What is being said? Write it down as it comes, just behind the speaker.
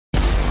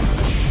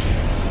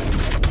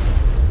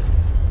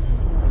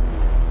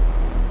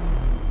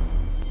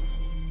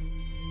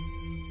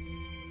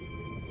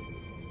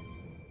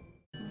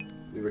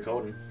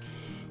recording.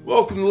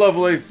 Welcome to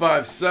level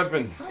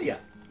 857. Hiya.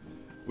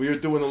 We are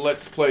doing a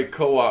Let's Play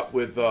co-op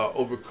with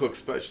Overcooked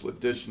Special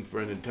Edition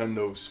for a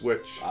Nintendo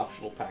Switch.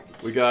 Optional package.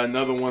 We got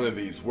another one of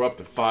these. We're up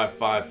to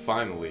 5-5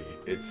 finally.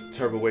 It's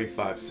Turbo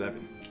 857.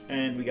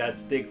 And we got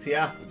Stikz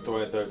here.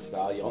 23rd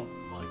Stallion.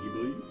 Like you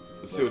believe.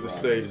 Let's see what the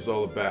stage is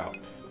all about.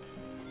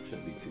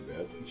 Shouldn't be too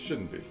bad. It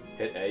shouldn't be.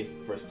 Hit A,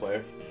 first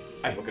player.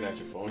 Hey. Looking at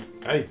your phone.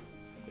 Hey.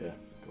 Yeah,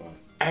 come on.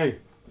 Hey.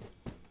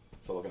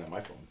 Still looking at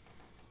my phone.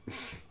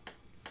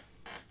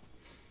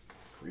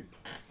 Creep.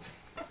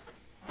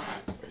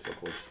 Very so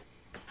close.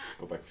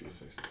 Go back a few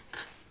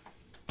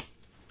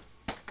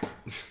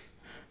spaces.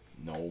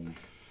 Gnome.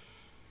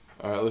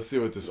 Alright, let's see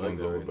what this Like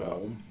one's all the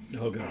about. gnome.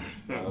 Oh god.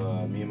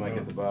 Me and Mike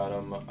at the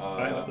bottom.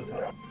 Alright, let this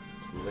happen.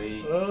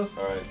 Plates. Uh,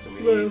 Alright, so we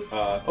plates. need.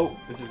 Oh,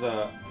 this is You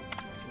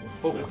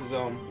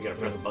gotta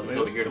press buttons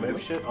over here to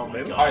move shit? Oh my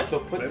god. Alright, so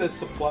put the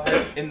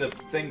supplies in the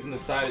things in the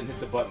side and hit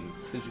the button,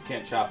 since you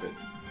can't chop it.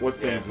 What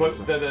Yeah, things? put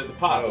the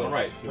pods on Oh, the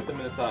right. shit. Put them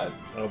in the side.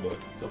 Oh boy.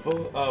 So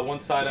fill one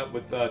side up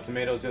with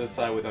tomatoes, the other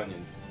side with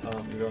onions. You're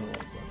on the wrong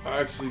side.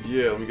 Actually,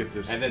 yeah, let me get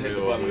this And then hit the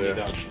tomato button over when you're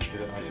there. done.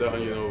 Get The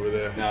onion over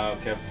there. Now,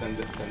 Kev, send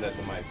that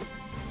to Mike.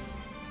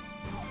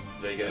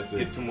 So you I guys see.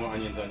 get 2 more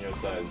onions on your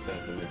side and send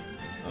it to me.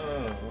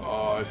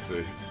 Oh, I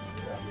see.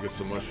 We get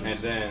some And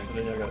mushrooms. then And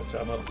then y'all gotta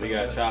chop up. we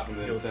gotta chop and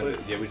then Give us send it.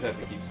 plates. Yeah, we just have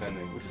to keep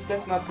sending.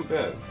 That's not too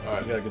bad.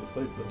 Alright. You gotta give us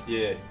plates though.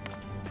 Yeah.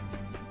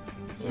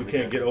 So we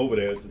can't get over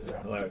there. It's just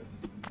hilarious.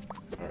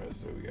 Alright,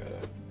 so we gotta.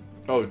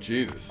 Oh,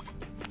 Jesus.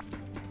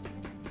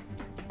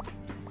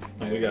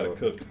 And we gotta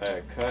cook.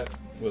 Alright, cut.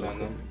 With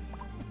Send them.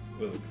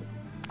 With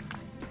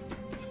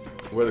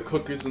Where the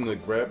cookers and the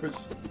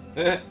grabbers?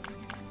 Yep.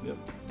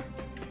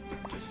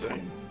 Just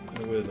saying.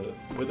 And we're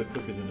the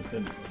cookers in the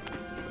cinders.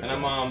 And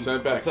I'm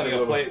Send it back, I'm setting send it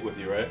a over. plate with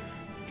you, right?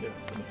 Yeah,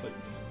 send the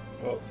plates.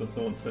 Oh, so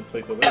someone sent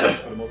plates over there.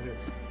 Put them over here.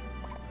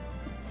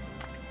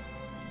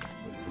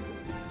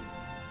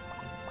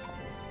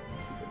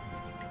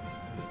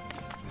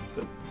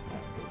 So,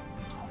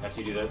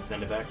 After you do that,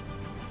 send it back.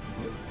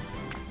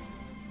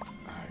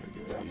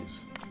 Alright, get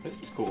these. This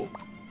is cool.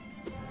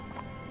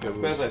 Yeah, As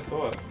bad as I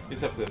thought. You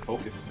just have to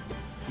focus.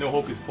 No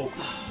hocus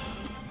pocus.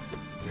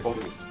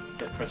 Focus.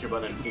 Yeah, press your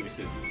button and keep your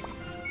suit.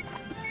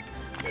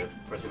 Yeah,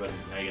 press your button.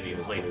 Now you gotta get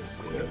the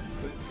plates. yeah,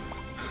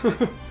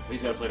 plates.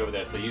 He's got a plate over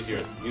there, so use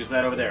yours. Use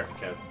that over there,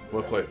 Kev.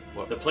 What plate?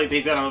 What? The plate that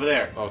he's got over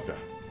there. Okay.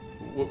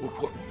 What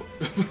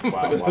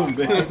Wow,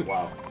 wow,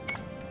 wow.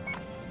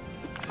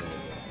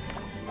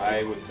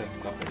 I was sent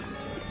nothing.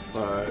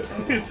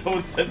 Alright.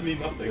 Someone sent me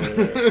nothing.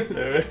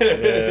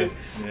 Yeah.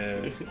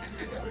 Yeah.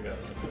 We got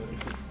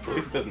At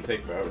least it doesn't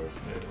take forever.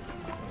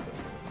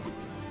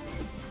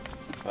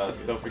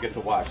 So don't forget to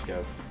watch,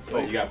 Kev. Oh.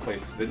 You got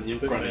plates sitting in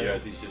front of you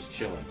as he's just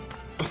chilling.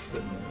 it.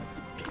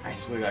 I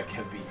swear to God,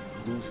 Kev be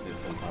losing it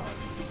sometimes.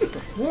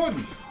 One.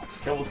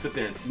 Kev will sit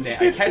there and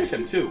stand. I catch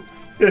him too.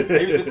 I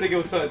used to think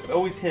it's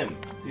always him.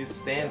 He just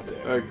stands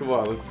there. Alright, come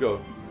on, let's go.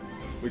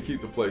 We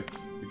keep the plates.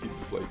 We keep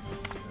the plates.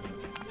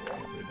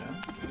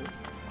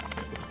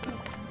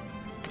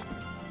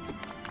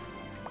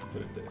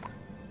 Put it there.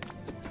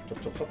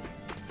 Chop, chop, chop.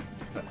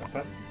 Pass, pass,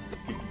 pass.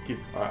 Keep.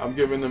 Alright, I'm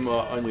giving them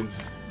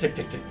onions. Tick,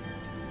 tick, tick.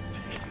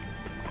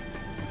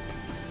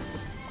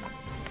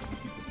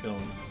 Keep this going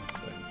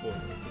back and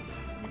forth.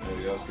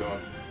 Anybody else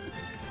going?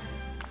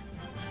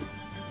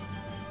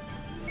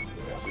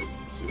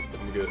 Soup.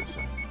 Let me get this.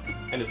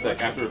 In a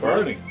sec, after it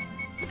Burning. burns.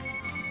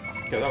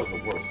 Yeah, that was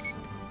the worst.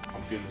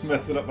 I'm getting this.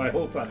 Messing up my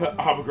whole time.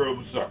 I'm a girl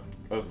who suck.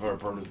 I've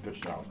burned this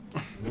bitch now.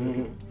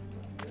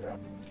 Yeah,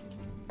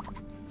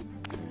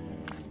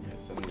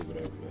 send me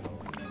whatever the hell.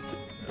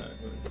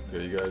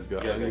 Okay, you guys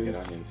got You guys gotta onions.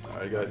 get onions.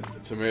 I got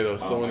tomatoes.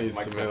 Someone needs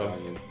Mike's got tomatoes.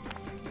 onions.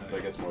 So I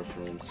guess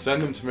mushrooms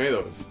Send them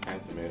tomatoes.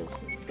 and tomatoes.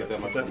 Let's get that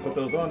mushroom Put off.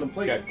 those on the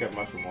plate. Get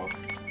mushroom off.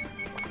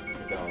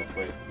 Get that on the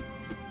plate.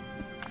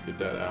 Get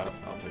that out.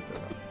 I'll take that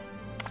out.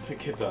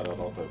 Get that out.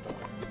 I'll take that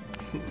out.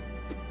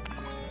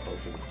 Oh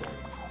shit, it's dark.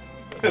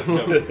 It's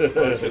covered.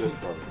 Oh shit, it's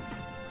covered.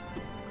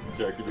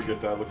 Jack, if you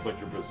get that, looks like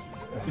you're busy.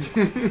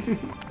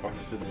 I'm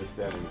just sitting there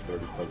standing with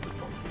 30 plates of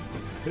fucking.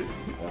 I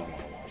don't want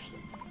to wash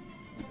them.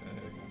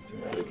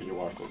 Hey, can you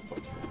wash those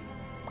plates for me?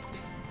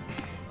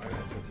 I gotta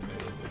put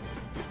tomatoes in.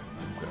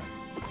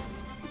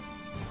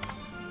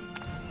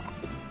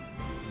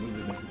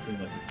 Music makes it seem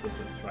like it's such a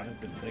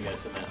triumphant You thing. gotta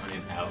send that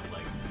onion out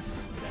like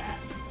that.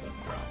 It's about to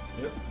drop.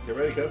 Yep. Get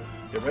ready, Cub.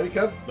 Get ready,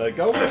 Cub. Let it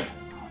go.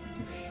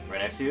 Right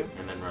next to you,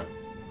 and then run.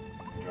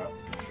 Drop,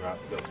 drop,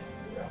 go.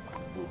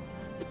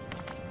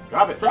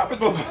 Drop it! Drop it,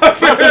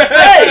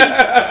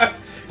 motherfucker!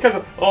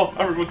 Because, oh,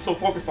 everyone's so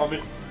focused on me.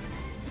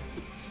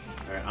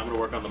 Alright, I'm gonna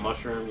work on the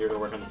mushroom, you're gonna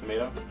work on the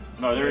tomato.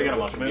 No, they already got a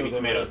mushroom. Give me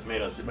Tomatoes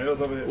tomatoes, tomatoes.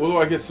 Tomatoes over here. Where do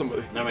I get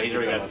somebody? No, man, he's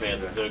already got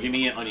tomatoes. So give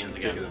me onions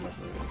Take again. it as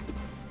mushroom.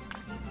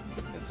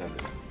 And send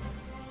it.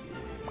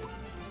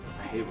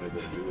 I hate when I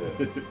just do that.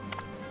 They're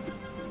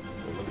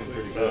looking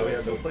pretty good. We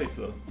have no plates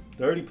though.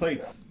 Dirty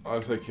plates.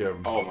 I'll take care of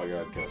them. Oh my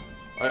god, Kev.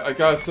 I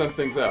gotta send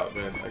things out,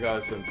 man. I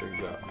gotta send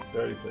things out.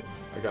 Dirty plates.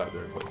 I got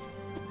dirty plates.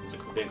 There's a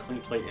clean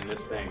plate in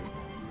this thing.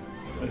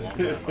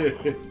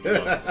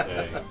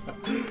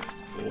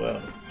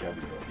 Well.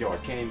 Yo, I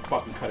can't even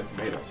fucking cut a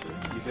tomato.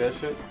 You see that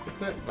shit? Put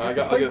that, I put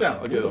the plate down.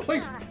 I'll Get get the it.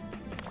 plate.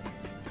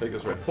 Take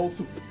this right. Cold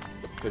soup.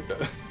 Take that.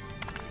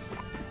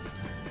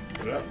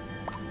 Put it up.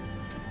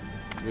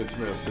 Give me a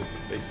tomato soup.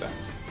 ASAP.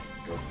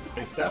 Go.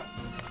 Hey, stop.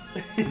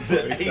 He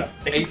said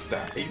ASAP.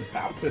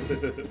 stop.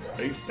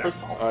 Hey, stop.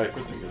 Alright.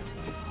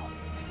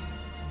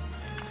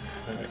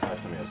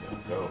 That's something else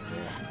gonna go.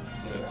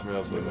 Yeah,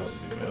 tomatoes in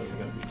this. Let's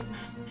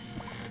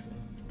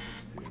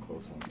see a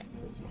close one.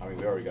 I mean,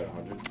 we already got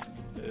 100.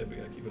 Yeah, we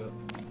gotta keep it up.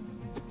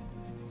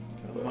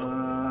 Come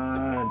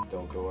on.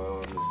 Don't go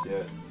out on this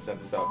yet. Send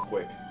this out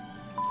quick.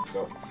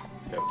 Go.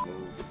 Kev,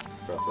 move.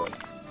 Drop that.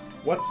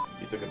 What?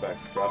 You took it back.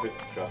 Drop it.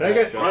 Drop Take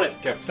that. it. Drop Run it.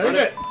 Kev, Take run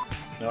it.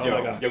 Oh Yo,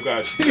 my god. yo,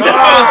 guys.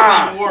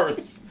 That was the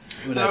worst.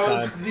 That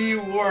was the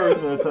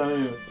worst. I'm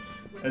telling you.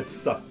 It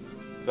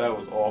sucked. That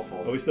was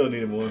awful. But we still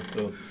needed more,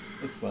 so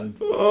it's fine.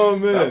 Oh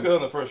man. That was good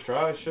on the first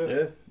try. Shit.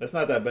 Yeah, that's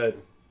not that bad.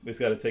 We just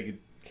gotta take it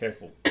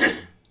careful.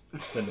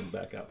 Send them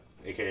back out.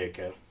 AKA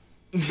Kev.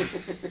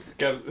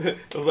 Kev,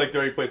 it was like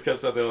 30 plates. Kev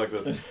sat there like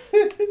this.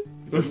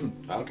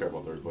 I don't care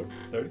about 30 plates.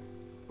 30?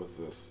 What's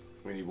this?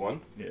 We need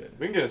one? Yeah.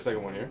 We can get a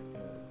second one here.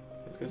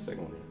 Let's get a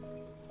second one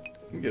here.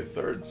 We can get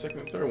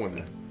second and third one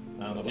there.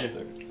 I don't know about Yeah.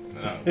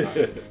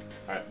 that. No.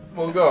 Alright.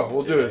 We'll go.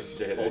 We'll do this.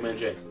 Old man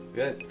Jay.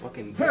 Yeah, it's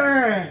fucking.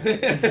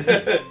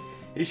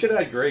 He should have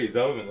had grays.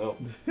 That would have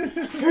been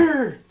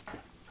help.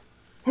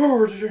 Oh,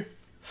 what's that?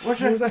 What's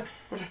that?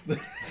 What's that?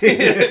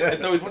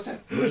 It's always, what's that?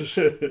 What did you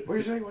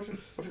say?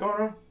 What's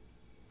going on?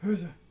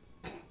 Who's that?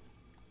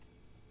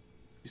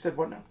 You said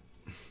what now?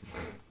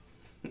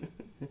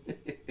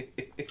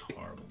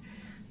 Horrible.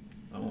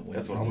 I won't win.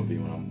 That's what I'm gonna be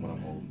when I'm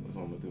old. That's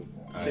what I'm gonna do.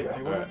 Alright, Say,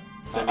 hey, what?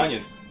 alright.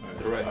 Onions. Alright.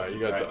 To the right. Alright, you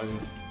got Alright. the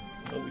onions.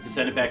 Oh, we can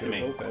Send it back to do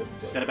me. Okay.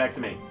 Send it back to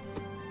me.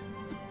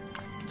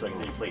 So I can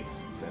send you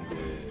plates. Send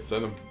it.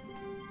 Send them.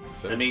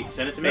 Send it to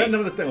Send me.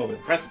 them the thing over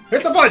there. Press.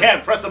 Hit the button!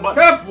 Kev, press the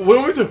button. Kev! What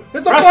do we do?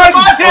 Hit the Press button!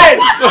 the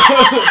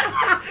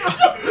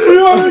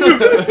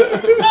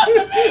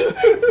button!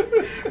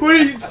 What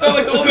did you sound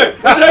like the old man?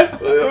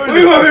 What do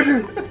you want me to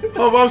do?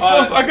 Oh, but I'm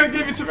supposed. I could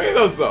give you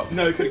tomatoes though.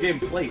 No, you could have gave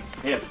him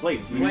plates. Yeah,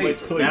 plates. You need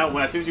Plates. plates. Now,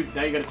 as soon as you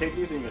gotta take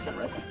these and you're gonna send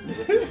it right back.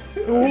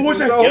 What's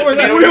that? So, Yes, where's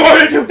that? you What do you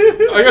want me to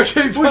do? I got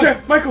keep. What's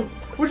that? Michael,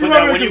 what do But you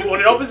now, want me to do? when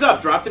it opens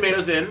up, drop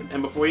tomatoes in,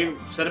 and before you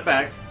send it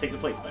back, take the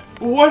plates back.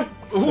 What?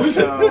 What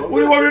So, do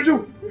you want me to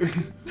do?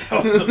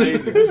 That was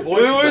amazing. His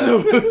voice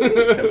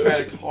kept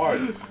panicked hard.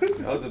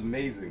 That was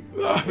amazing.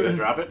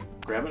 drop it,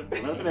 grab it,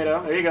 another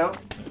tomato. There you go.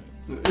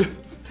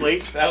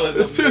 Plate. That was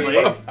It's too amazing.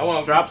 tough. I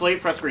want Drop plate.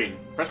 Press green.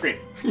 Press green.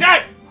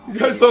 God! You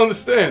guys don't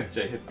understand.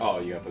 Jay, hit. Oh,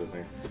 you gotta put this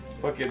thing.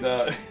 Fucking,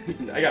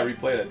 I gotta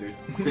replay that, dude.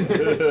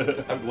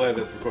 I'm glad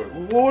that's recorded.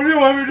 What do you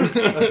want me to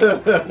do?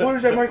 What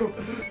is that, Michael?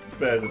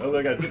 Spazzing. Oh,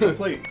 guys, get the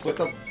plate. Get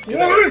the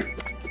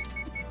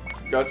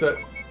Got that?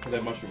 Put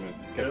that mushroom in.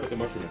 Okay, put the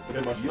mushroom in. Put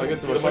the mushroom I in.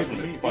 get the Put mushroom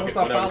in. You Fuck don't it,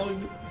 stop whatever. following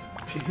me.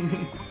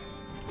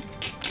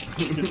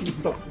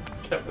 Stop.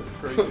 Kev, that's the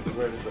craziest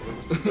awareness I've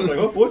ever seen. I was like,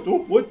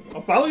 oh, what?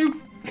 I'll follow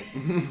you?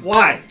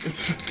 Why?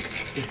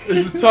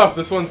 This is tough.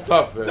 This one's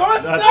tough, man. No,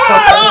 it's That's not!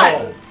 tough at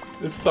all.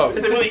 It's tough.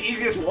 This is one of the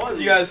easiest ones.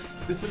 You guys,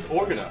 this is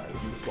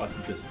organized. Just watch the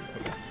dishes.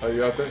 Oh,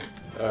 you out there?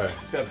 Alright.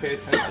 Just gotta pay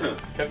attention.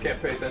 Kev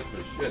can't pay attention to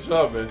Good shit.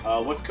 job, man.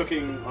 What's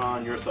cooking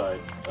on your side?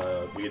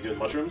 We can do the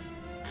mushrooms.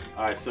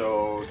 All right,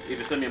 so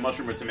either send me a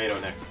mushroom or tomato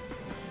next.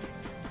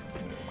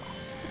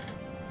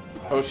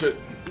 Oh shit.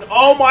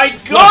 Oh my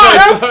Sorry,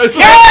 God!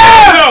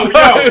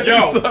 sorry,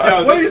 Yo! What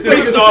are you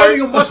saying? You're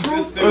sending a mushroom?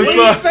 This What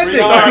are thing- you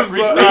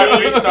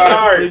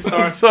sorry. sending?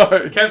 Restart.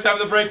 Sorry. Kev's having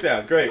the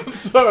breakdown. Great.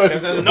 Sorry.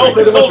 Kev's having the No, we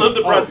breakdown. told him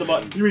to press the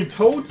button. You mean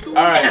toadstool?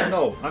 All right.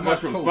 No, I'm not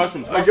Mushrooms, toad.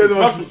 mushrooms, I get the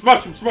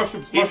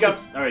mushrooms. He's got.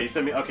 All right, you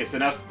send me. Okay, so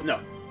now no.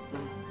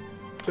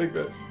 Take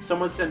that.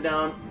 Someone send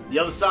down the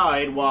other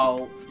side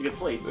while to get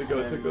plates. They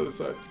gotta and- take the other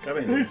side. Come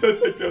in. He said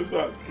take the other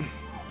side.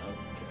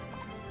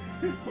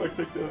 Mike,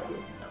 take the other side.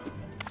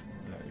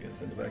 Alright, you gotta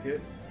send it back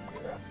here.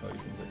 Oh, you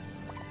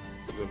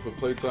can You're gonna put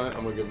plates on it.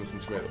 I'm gonna give them some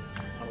tomatoes.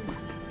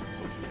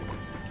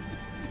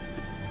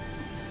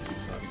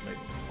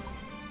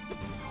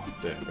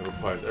 Damn, it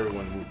requires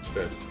everyone to move as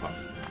fast as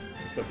possible.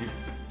 Except you.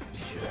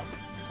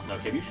 No,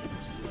 okay, you should.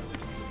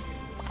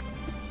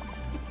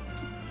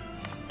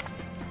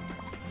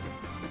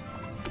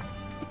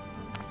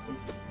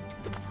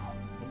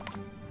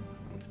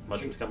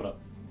 Mushrooms coming up.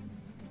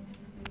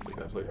 Take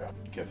that plate.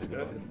 Kev, hit the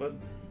Got button. it, bud.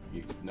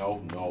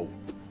 No.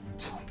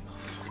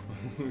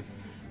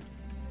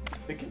 I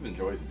think Kev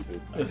enjoys it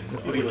too.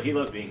 He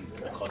loves being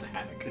cause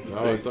havoc.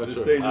 No, it's not This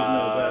true. stage is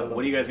not bad.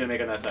 What are you guys gonna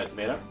make on that side?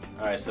 Tomato.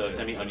 All right, so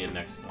send me onion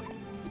next.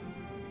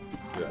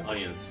 Yeah.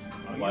 Onions.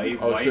 Onions? Why you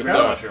Oh shit, grab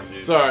sorry. mushroom,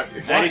 dude? Sorry.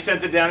 And you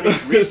sent it down to me.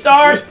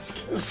 Restart.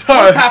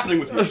 Sorry. What's happening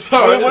with you?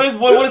 Sorry. What is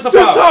the It's too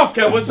problem? tough.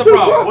 Kev, what's the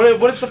problem?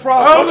 What is the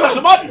problem? Oh, Don't touch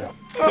the button.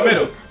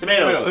 Tomatoes.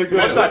 Tomatoes. Okay.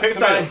 One side. Pick a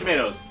side. Tomatoes.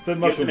 Tomatoes.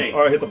 Send Give it to mushrooms. me.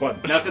 Alright, hit the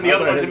button. Now send the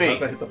other one to me.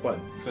 After I hit the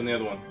button. Send the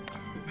other one.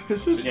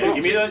 It's just Yeah, tough.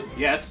 give me the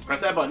yes.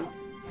 Press that button.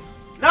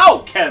 No,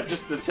 Kev,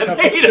 just the Stare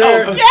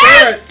tomato.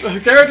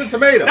 stare at the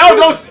tomato. No,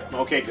 go.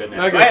 Okay, good.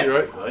 Now. I got you,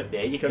 right? Good.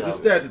 There you Kev, go. just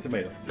stare at the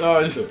tomato. No,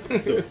 Let's do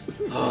it. Let's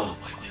do it. Oh,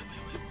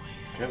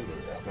 Kev's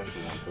a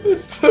special one for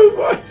it's too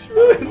much,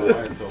 man.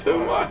 Why It's so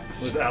too hard? much.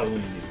 What's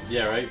Halloween?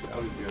 Yeah, right? I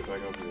was good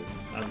back over here.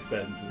 I'm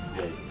spazzing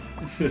too.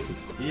 Yeah.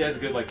 He has a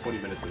good like 20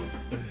 minutes in him.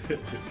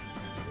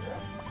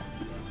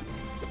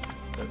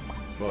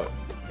 What?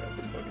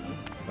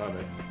 Nah,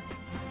 man.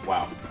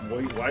 Wow.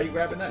 Why are you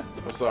grabbing that?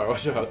 I'm sorry,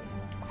 watch out.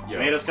 Yo,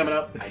 Tomatoes coming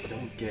up. I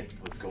don't get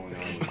what's going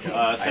on with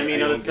Kev. Send me I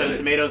another don't set get of it.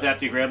 tomatoes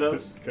after you grab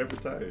those. Kev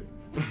retired.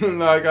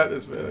 No, I got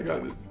this, man. I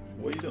got this.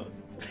 What are you doing?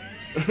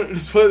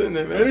 Just put it in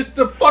there, man. Finish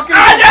the fucking.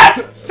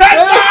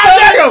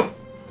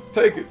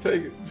 Take it,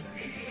 take it.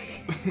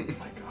 Oh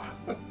my god.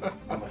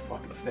 I'm a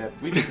fucking stab.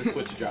 We need to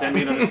switch jobs. Send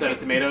me another set of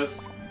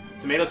tomatoes.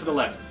 Tomatoes for the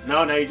left.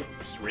 No, now you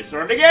just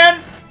restart it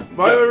again.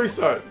 Why do I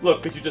restart?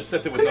 Look, could you just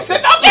set it with You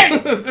said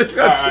nothing? nothing. It's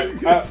got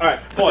two. Alright,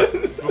 pause.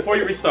 Before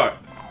you restart.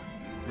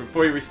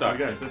 Before you restart.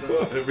 Okay, sit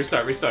down.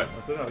 Restart. I said,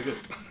 oh, good.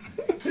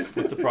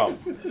 What's the problem?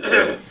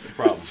 What's the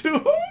problem? It's too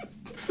hard.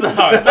 It's not.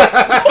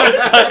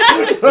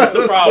 What's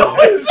the problem?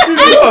 It's too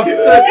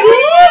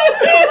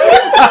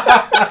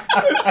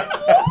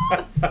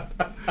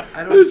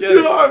I don't It's get too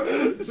it. hard,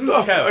 man.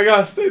 Stop. Kev, I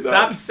gotta stay down.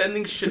 Stop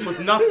sending shit with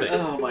nothing.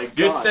 Oh my god.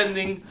 You're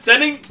sending the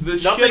Nothing shit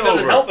doesn't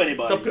over. help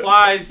anybody.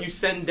 Supplies you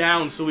send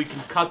down so we can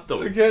cut I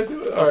them. can't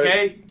do it. All right.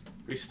 Okay?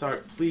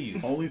 Restart,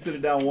 please. Only sit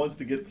it down once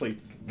to get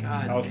plates.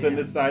 God I'll damn. send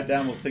this side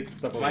down. We'll take the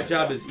stuff over. My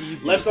job is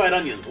easy. Left side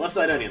onions. Left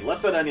side onion.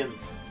 Left side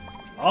onions.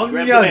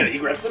 Onion. He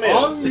grabs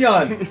tomatoes.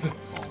 Onion.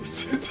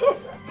 It's too tough.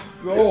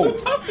 Go. It's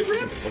so tough to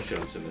grab. Oh shit,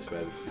 I'm sending this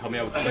bad. Help me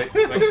out with the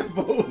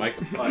plate. Mike,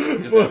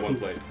 just have one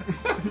plate.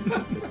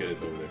 Let's get it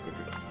over there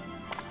quicker.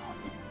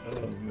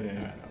 Oh man.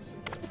 Alright, I'll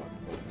sit that fucking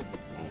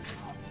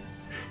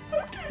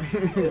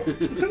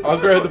I'll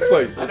grab the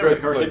plates. I I'll never grab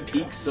the heard him plate.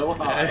 peak so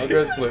high. I'll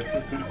grab the plate.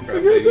 Grab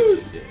a plate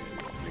each. Yeah,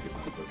 make it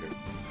much quicker.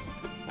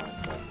 Alright,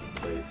 so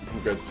plates. I'll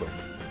grab the plate.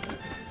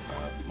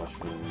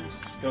 Mushrooms.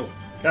 Go.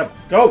 Kev.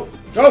 Go.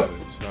 Go.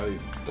 It's not easy.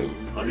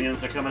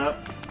 Onions are coming up.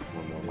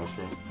 One more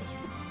mushroom.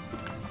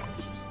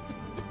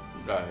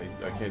 I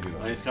can't do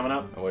that. Onions coming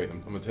up. Oh, wait,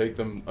 I'm gonna take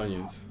them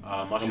onions.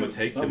 I'm Mushrooms. gonna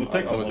take I'm them. gonna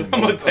take them.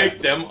 I'm gonna take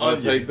them I'm gonna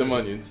onions. take them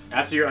onions.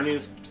 After your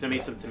onions, send me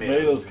some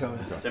Tomatoes tomatoes. coming.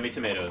 Send me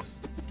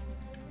tomatoes.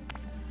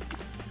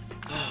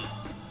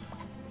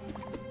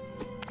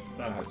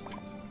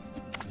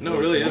 No,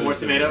 really. One more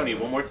tomato. I need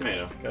one more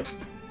tomato. Okay.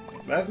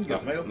 Sebastian, got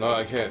tomato? No,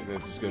 I can't.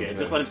 It's just gonna. Okay,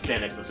 just let him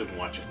stand next to us so we can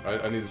watch it.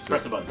 I need to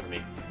Press see. a button for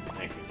me.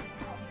 Thank you.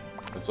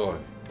 That's all I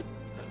need.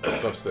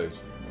 It's tough stage.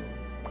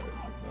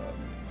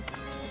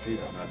 Stage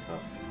is not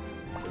tough.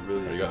 It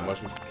really Oh, is you got the not.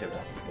 mushrooms? Kept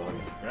us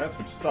bugging. Grab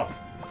some stuff.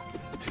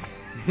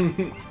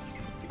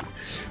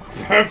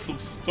 Grab some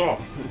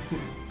stuff.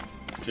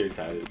 Chase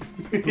had it.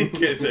 He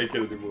can't take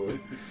it anymore.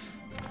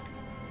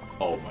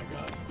 Oh my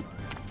god.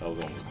 That was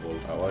almost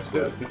close. I watch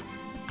that.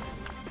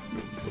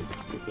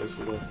 Split that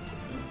shit up.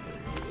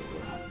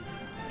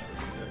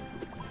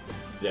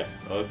 Yeah,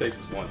 all it takes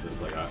is once. It's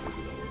like, alright, this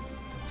is over.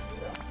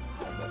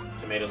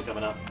 Tomatoes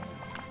coming up.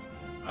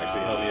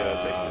 Actually, help me take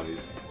one of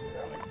these.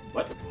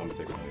 What? I'm gonna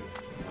take one of these.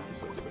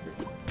 So it's quicker.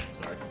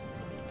 Sorry.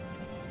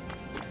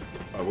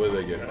 Alright, what do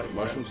they get?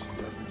 Mushrooms?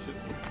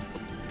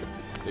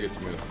 They get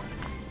tomato.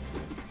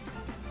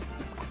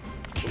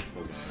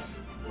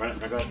 Run it,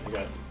 go ahead. You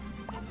got it.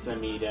 Send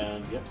me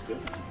down. Yep, it's good.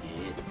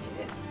 Yes,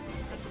 yes.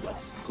 Press the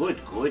button. Good,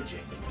 good,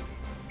 Jacob.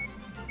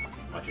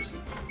 Watch your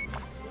soup.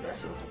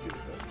 Actually, I'll help you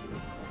with that too.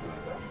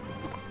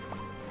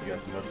 You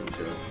got some mushrooms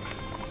here.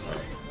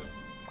 Alright.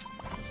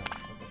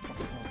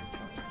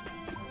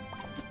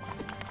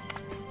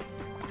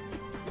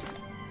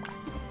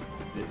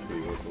 It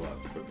really works a lot.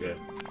 Okay.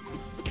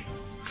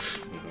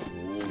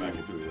 Smack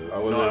it through I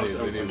there.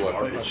 wasn't we need what?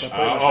 Garbage.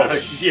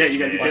 Yeah, you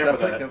gotta be Watch careful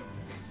that with that. plate,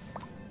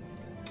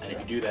 And if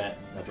you do that,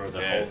 that throws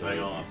that Yeah, whole it's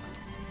thing like- off.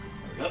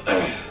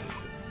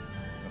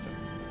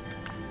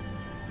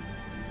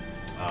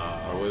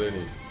 What do they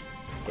need?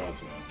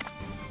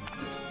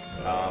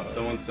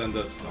 Someone send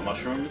us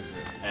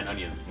Mushrooms and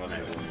onions.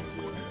 mushrooms. Next.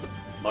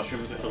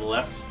 Mushrooms to the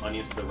left,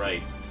 onions to the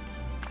right.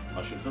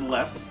 Mushrooms to the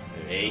left.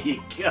 There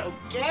you go.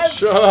 Kev!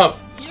 Shut up!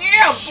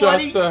 Yeah,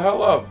 buddy! Shut the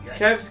hell up!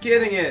 Kev's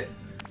getting it.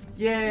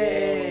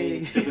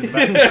 Yay! Soup is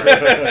about to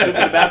burn. Soup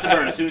is about to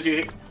burn. As soon as you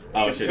hit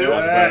Oh Soup. shit! It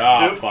was bad.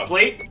 Oh soup, fuck!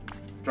 plate,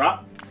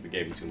 drop, We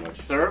gave him too much.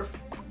 serve,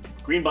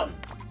 green button.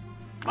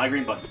 My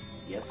green button.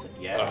 Yes, sir.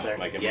 Yes, sir.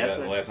 Like, Yes,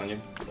 that sir. last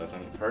onion. Last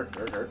onion. Hurt,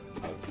 hurt, hurt.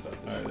 I'll set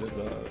this Alright, shit.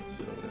 there's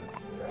shit over there.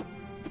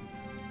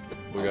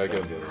 We gotta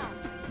get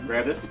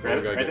Grab this. Grab we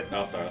it. gotta Right get- there.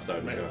 I'll start. Let's go.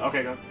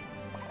 Okay, go.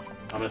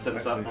 I'm gonna set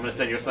this up. I'm gonna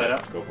set your side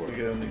up. Go for We it.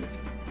 get them niggas.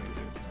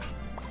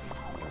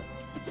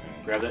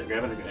 Grab that.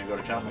 Grab it and go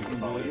to chop. We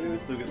can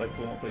still get like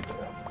 4 more plates.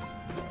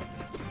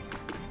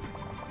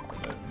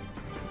 Yeah.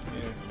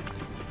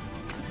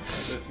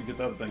 I guess you get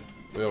the other things.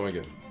 We only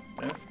get.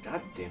 Yeah?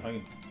 God damn.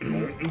 Onion.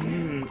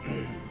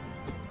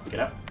 Get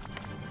up.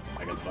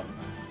 I got the button.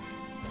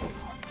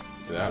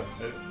 Get out.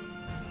 Hit it.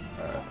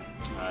 Alright.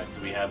 Alright,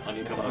 so we have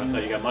onion coming on the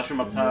side. You got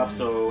mushroom up top.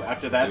 So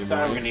after that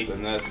side, we're gonna need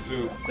Send that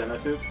soup. send that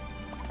soup.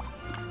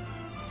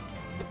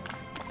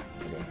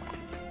 Okay.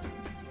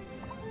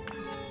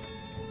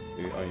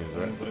 The onions,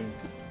 right?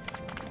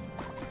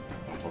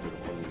 I'm fucking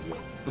with onions yet.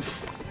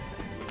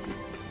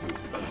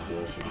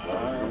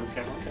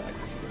 Okay.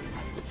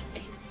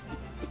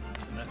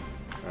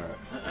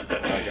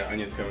 Alright. I got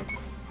onions coming.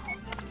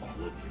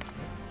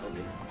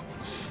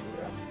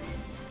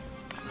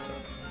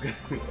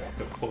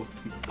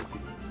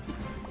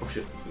 Oh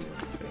shit.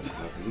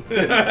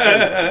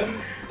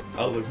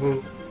 I was like,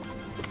 whoa.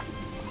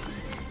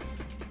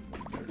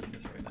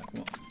 This right now. Come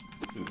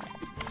on.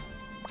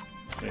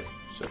 Hey,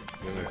 Shit.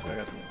 I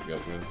got some. You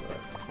got some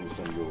inside. I'm gonna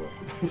send you away.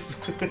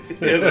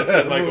 Yeah, that's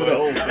it, Michael.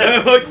 Move it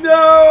I'm like,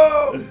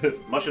 no!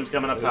 Mushrooms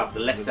coming up top. The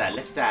left side.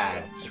 Left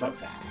side. Good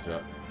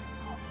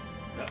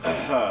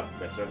job.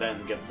 Let's start that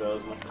and get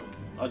those mushroom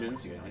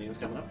onions. You got onions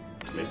coming up.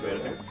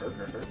 Tomatoes here.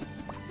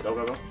 Go,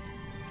 go, go.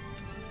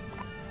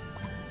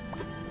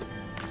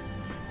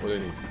 What do they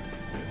need?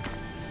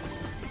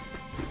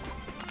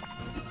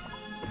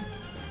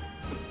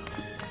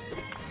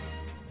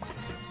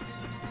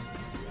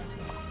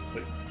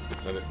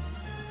 Send it.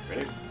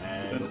 Ready?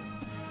 And Send it.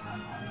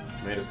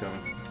 Tomatoes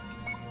coming.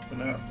 So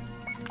now.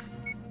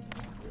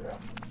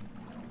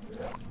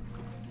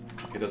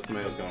 Get those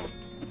tomatoes going.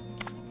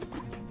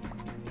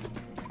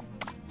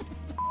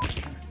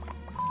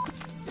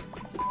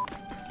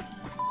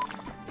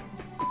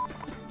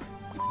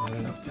 Not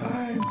enough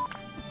time.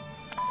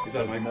 Is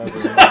that Michael?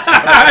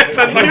 I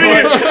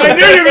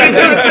knew you were gonna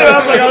do it too. I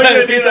was like,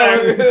 oh, he's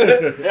gonna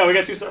do that. Yeah, we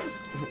got 2 stars.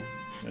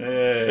 Hey.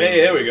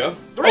 Hey, there we go.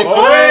 3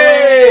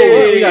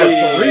 Oh, We got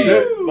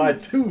Shit. 3 by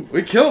 2.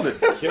 We killed it.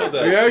 Killed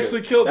that We shit.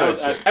 actually killed That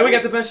that. was shit. And we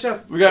got the best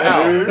chef. We got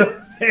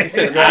Al. He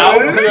said, We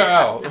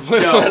got Al.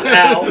 Yo,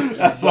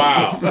 Al.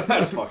 Wow.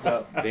 That's fucked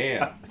up.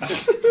 Damn.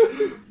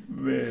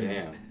 Man.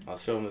 Damn. I'll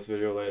show him this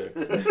video later.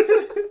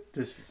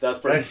 That's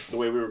perfect. The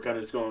way we were kind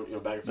of just going, back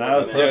and forth. That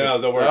was And then Yeah,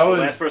 no, don't worry. That was-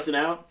 last person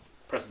out.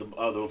 Press the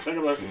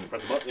second person.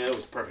 Press the button. Yeah, it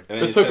was perfect. And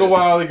then It you took said- a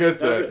while to get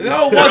That was that. good.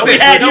 No, it wasn't. we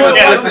had No, you it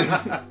guys.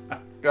 wasn't.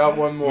 Got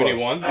one So we need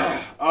more. one?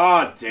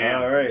 Oh,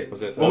 damn. Alright.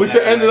 Was it- Well, we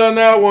could end it on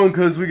that one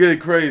because we get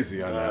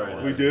crazy on that Alright.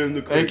 one. We did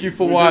the Thank you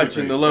for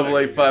watching the Level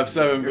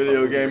 857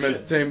 Video Game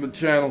Entertainment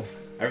channel.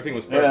 Everything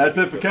was Yeah, perfect. that's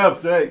it for Kev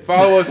today.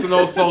 Follow us on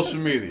all social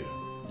media.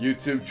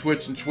 YouTube,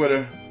 Twitch, and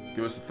Twitter.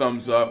 Give us a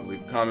thumbs up.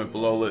 Leave a comment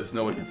below. Let us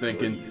know what you're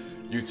thinking.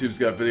 YouTube's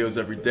got videos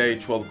every day,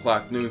 12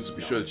 o'clock noon, so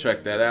be sure to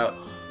check that out.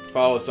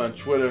 Follow us on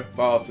Twitter.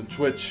 Follow us on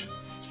Twitch.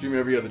 Stream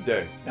every other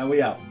day. And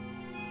we out.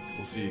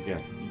 We'll see you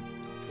again.